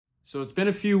So it's been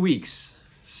a few weeks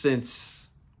since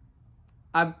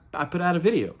I put out a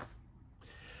video.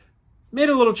 Made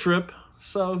a little trip,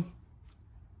 so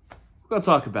we're gonna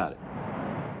talk about it.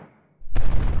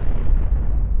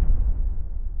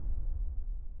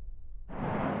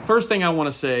 First thing I want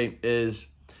to say is,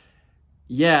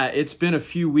 yeah, it's been a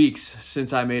few weeks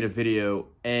since I made a video,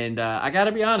 and I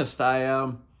gotta be honest,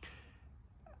 I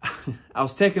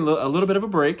was taking a little bit of a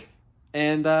break,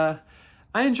 and I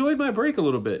enjoyed my break a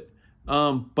little bit.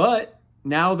 But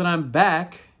now that I'm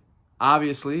back,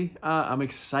 obviously, I'm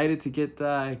excited to get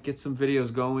some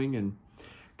videos going and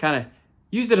kind of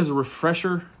used it as a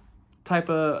refresher type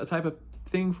of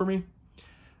thing for me.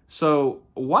 So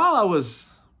while I was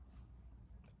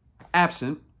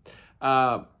absent,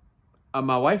 my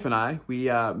wife and I,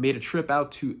 we made a trip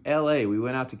out to LA. We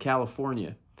went out to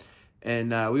California,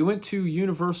 and we went to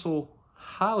Universal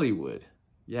Hollywood.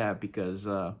 Yeah, because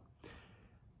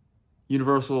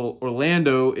Universal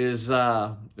Orlando is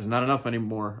not enough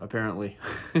anymore, apparently.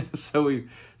 so we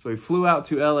flew out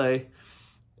to LA,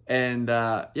 and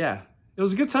yeah, it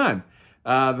was a good time.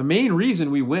 The main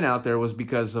reason we went out there was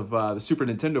because of the Super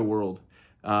Nintendo World.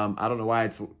 I don't know why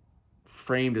it's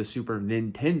framed as Super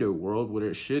Nintendo World. What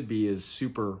it should be is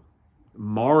Super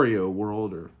Mario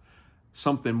World or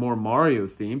something more Mario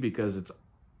themed, because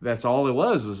that's all it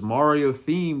was Mario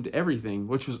themed everything,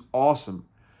 which was awesome.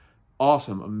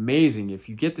 Awesome, amazing. If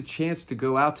you get the chance to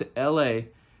go out to LA,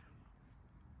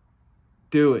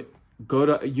 do it. Go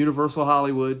to Universal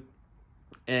Hollywood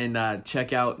and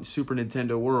check out Super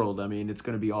Nintendo World. I mean, it's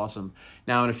going to be awesome.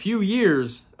 Now, in a few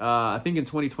years, I think in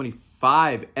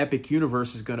 2025, Epic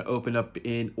Universe is going to open up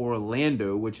in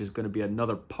Orlando, which is going to be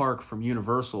another park from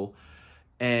Universal.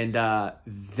 And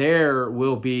there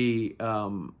will be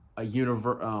there's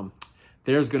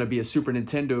going to be a Super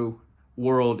Nintendo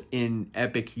World in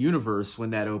Epic Universe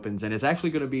when that opens, and it's actually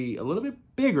going to be a little bit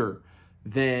bigger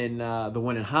than the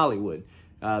one in Hollywood.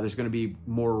 There's going to be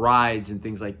more rides and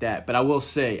things like that. But I will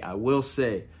say,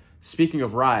 speaking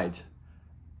of rides,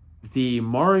 the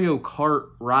Mario Kart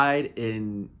ride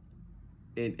in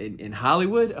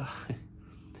Hollywood,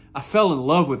 I fell in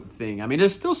love with the thing. I mean,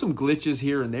 there's still some glitches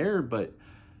here and there, but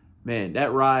man,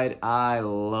 that ride, I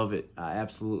love it. I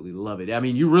absolutely love it. I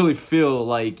mean, you really feel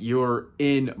like you're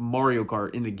in Mario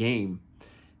Kart in the game.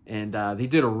 And they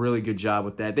did a really good job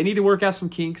with that. They need to work out some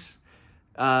kinks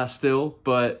still,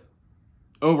 but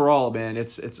overall, man,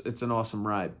 it's an awesome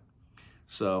ride.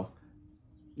 So,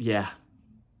 yeah,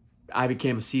 I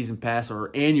became a season pass or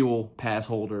annual pass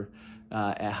holder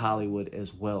at Hollywood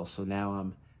as well. So now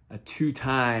I'm a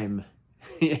two-time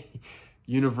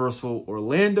Universal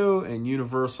Orlando and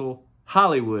Universal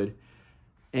Hollywood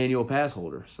annual pass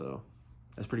holder. So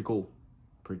that's pretty cool.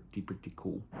 Pretty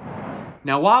cool.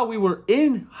 Now, while we were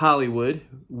in Hollywood,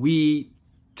 we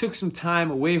took some time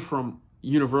away from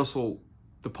Universal,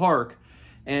 the park,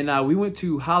 and we went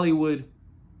to Hollywood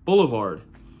Boulevard.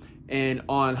 And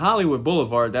on Hollywood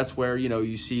Boulevard, that's where, you know,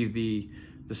 you see the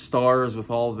stars with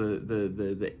all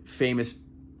the famous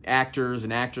actors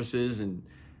and actresses and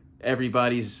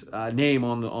everybody's name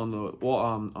on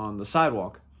the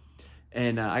sidewalk.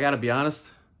 And I gotta be honest,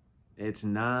 it's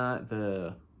not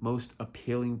the most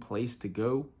appealing place to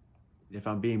go, if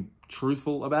I'm being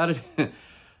truthful about it.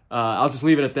 I'll just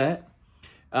leave it at that.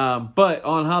 But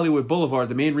on Hollywood Boulevard,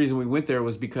 the main reason we went there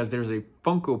was because there's a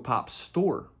Funko Pop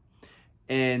store.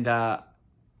 And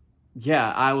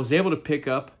yeah, I was able to pick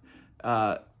up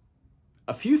a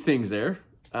few things there.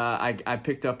 I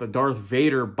picked up a Darth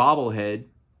Vader bobblehead.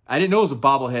 I didn't know it was a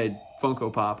bobblehead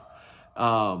Funko Pop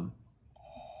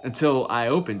until I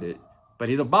opened it. But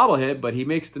he's a bobblehead, but he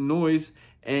makes the noise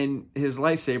and his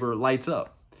lightsaber lights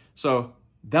up. So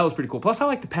that was pretty cool. Plus, I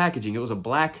like the packaging. It was a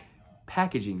black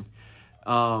packaging.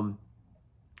 So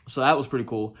that was pretty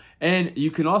cool. And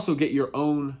you can also get your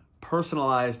own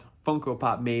personalized Funko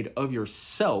Pop made of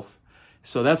yourself.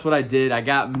 So that's what I did. I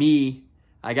got me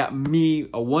a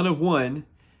one-of-one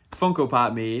Funko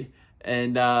Pop made.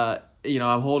 And, you know,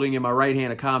 I'm holding in my right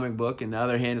hand a comic book, and the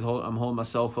other hand I'm holding my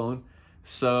cell phone.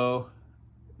 So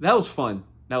that was fun.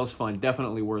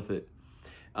 Definitely worth it.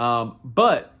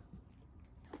 But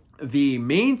the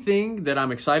main thing that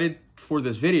I'm excited for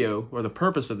this video, or the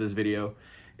purpose of this video,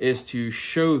 is to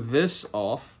show this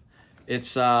off.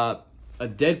 It's a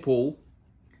Deadpool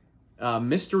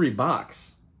mystery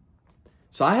box.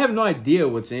 So I have no idea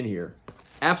what's in here.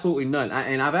 Absolutely none.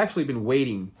 And I've actually been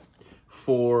waiting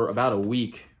for about a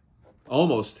week,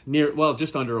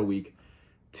 just under a week,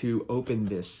 to open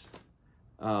this.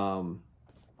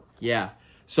 Yeah.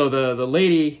 So the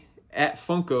lady at the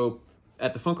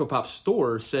Funko Pop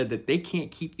store said that they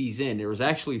can't keep these in. There was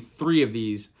actually 3 of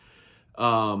these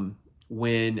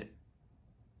when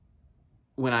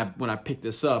I picked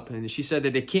this up, and she said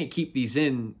that they can't keep these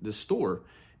in the store,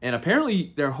 and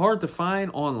apparently they're hard to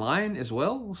find online as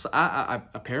well. So I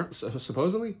apparently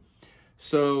supposedly.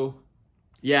 So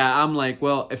yeah, I'm like,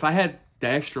 well, if I had the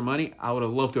extra money, I would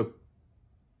have loved to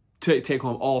take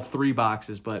home all 3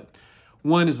 boxes, but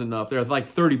one is enough. They're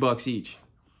like $30 each.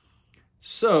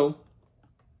 So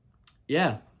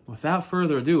yeah, without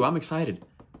further ado, I'm excited.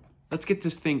 Let's get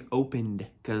this thing opened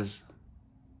because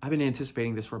I've been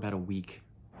anticipating this for about a week.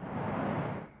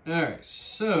 All right,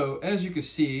 so as you can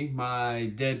see,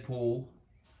 my Deadpool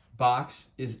box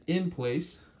is in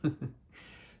place.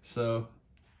 So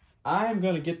I'm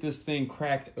going to get this thing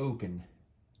cracked open.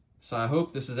 So I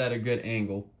hope this is at a good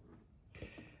angle.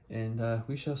 And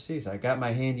we shall see. So I got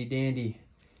my handy dandy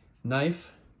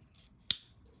knife.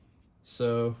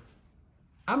 So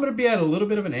I'm going to be at a little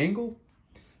bit of an angle.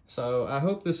 So I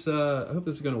hope this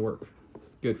is going to work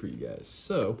good for you guys.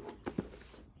 So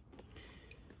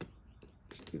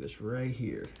let's do this right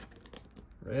here.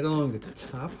 Right along at the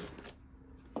top.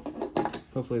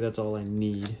 Hopefully that's all I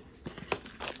need.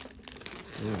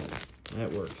 Yeah,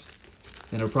 that works.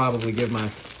 And it'll probably get my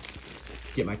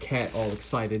cat all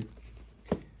excited.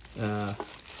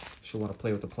 She'll want to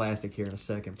play with the plastic here in a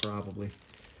second, probably. So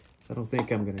I don't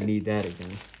think I'm going to need that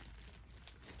again.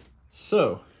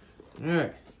 So, all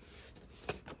right.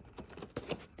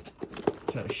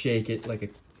 Try to shake it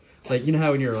like you know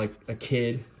how when you're like a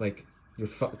kid, like you're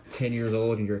 10 years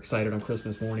old and you're excited on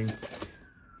Christmas morning,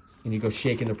 and you go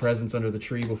shaking the presents under the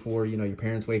tree before, you know, your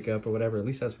parents wake up or whatever. At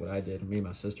least that's what I did, me and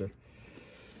my sister.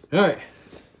 All right.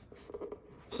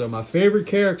 So my favorite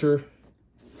character,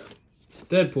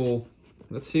 Deadpool.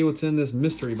 Let's see what's in this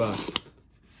mystery box.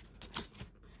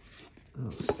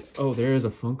 Oh, there is a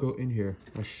Funko in here.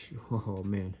 Oh,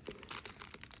 man.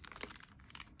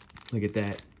 Look at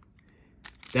that.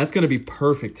 That's going to be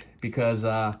perfect because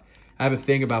I have a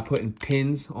thing about putting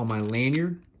pins on my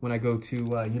lanyard when I go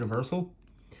to Universal.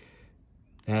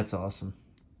 That's awesome.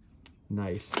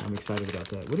 Nice. I'm excited about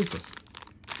that. What is this?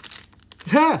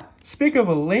 Ha! Speaking of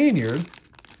a lanyard,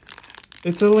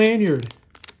 it's a lanyard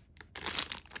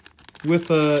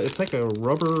with it's like a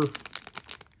rubber.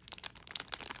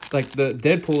 Like the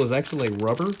Deadpool is actually like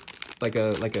rubber, like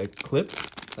a clip,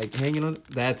 like hanging on.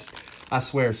 That's, I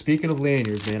swear. Speaking of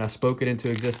lanyards, man, I spoke it into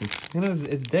existence. You know,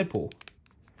 it's Deadpool.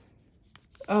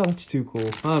 Oh, that's too cool.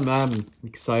 I'm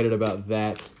excited about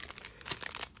that.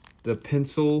 The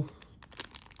pencil.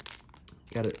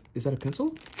 Got it. Is that a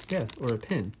pencil? Yeah, or a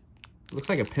pen. It looks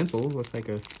like a pencil. Looks like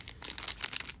a.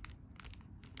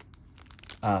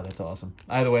 Ah, that's awesome.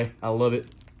 Either way, I love it.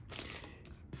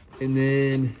 And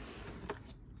then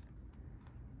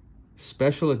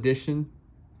special edition.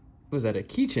 What is that? A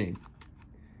keychain.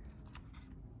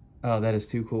 Oh, that is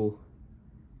too cool.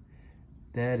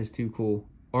 That is too cool.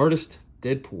 Artist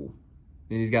Deadpool.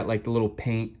 And he's got like the little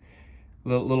paint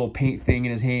thing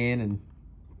in his hand, and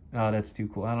oh, that's too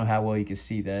cool. I don't know how well you can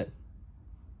see that.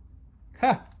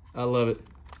 Ha! I love it.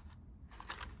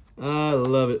 I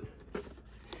love it.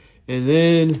 And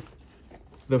then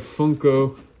the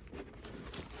Funko,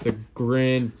 the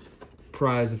grand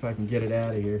prize, if I can get it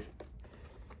out of here.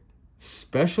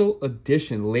 Special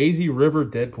edition Lazy River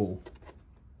Deadpool.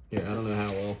 Yeah, I don't know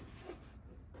how well.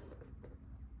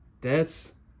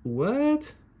 That's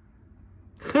what?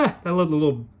 Ha! I love the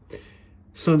little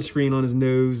sunscreen on his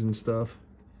nose and stuff.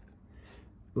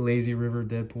 Lazy River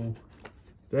Deadpool.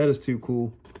 That is too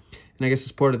cool. And I guess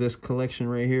it's part of this collection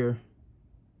right here.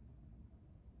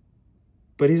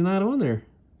 But he's not on there.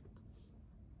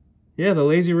 Yeah, the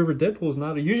Lazy River Deadpool is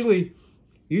not. Usually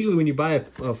when you buy a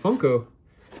Funko,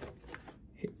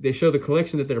 they show the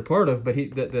collection that they're part of, but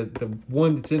the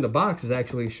one that's in the box is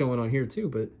actually showing on here too,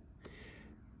 but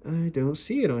I don't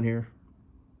see it on here.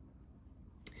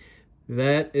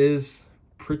 That is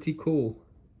pretty cool.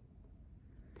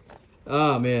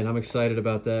 Oh man, I'm excited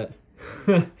about that.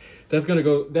 That's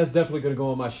definitely gonna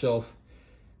go on my shelf,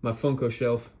 my Funko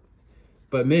shelf.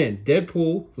 But man,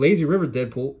 Deadpool, Lazy River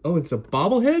Deadpool. Oh, it's a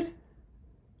bobblehead?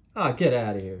 Ah, get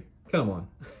out of here. Come on.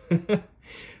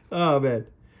 Oh man.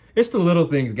 It's the little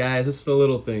things, guys. It's the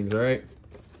little things, all right?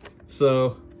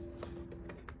 So,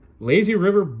 Lazy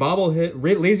River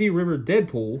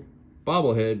Deadpool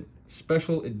bobblehead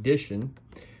special edition.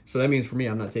 So that means for me,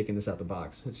 I'm not taking this out the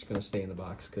box. It's just going to stay in the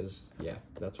box because, yeah,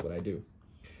 that's what I do.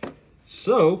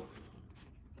 So,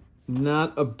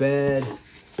 not a bad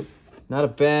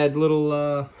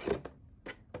little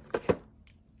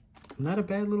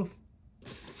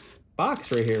box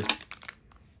right here.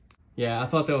 Yeah, I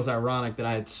thought that was ironic that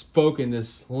I had spoken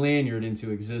this lanyard into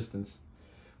existence.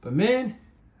 But man,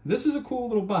 this is a cool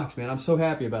little box, man. I'm so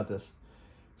happy about this.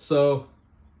 So,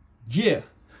 yeah.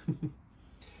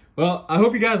 Well, I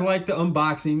hope you guys like the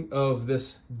unboxing of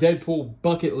this Deadpool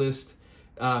bucket list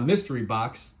mystery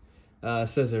box.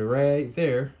 Says it right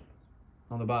there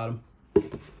on the bottom.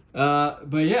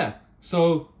 But yeah,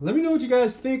 so let me know what you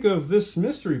guys think of this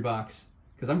mystery box,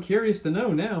 because I'm curious to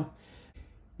know now.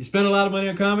 You spend a lot of money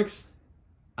on comics?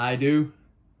 I do.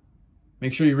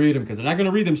 Make sure you read them, because they're not going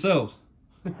to read themselves.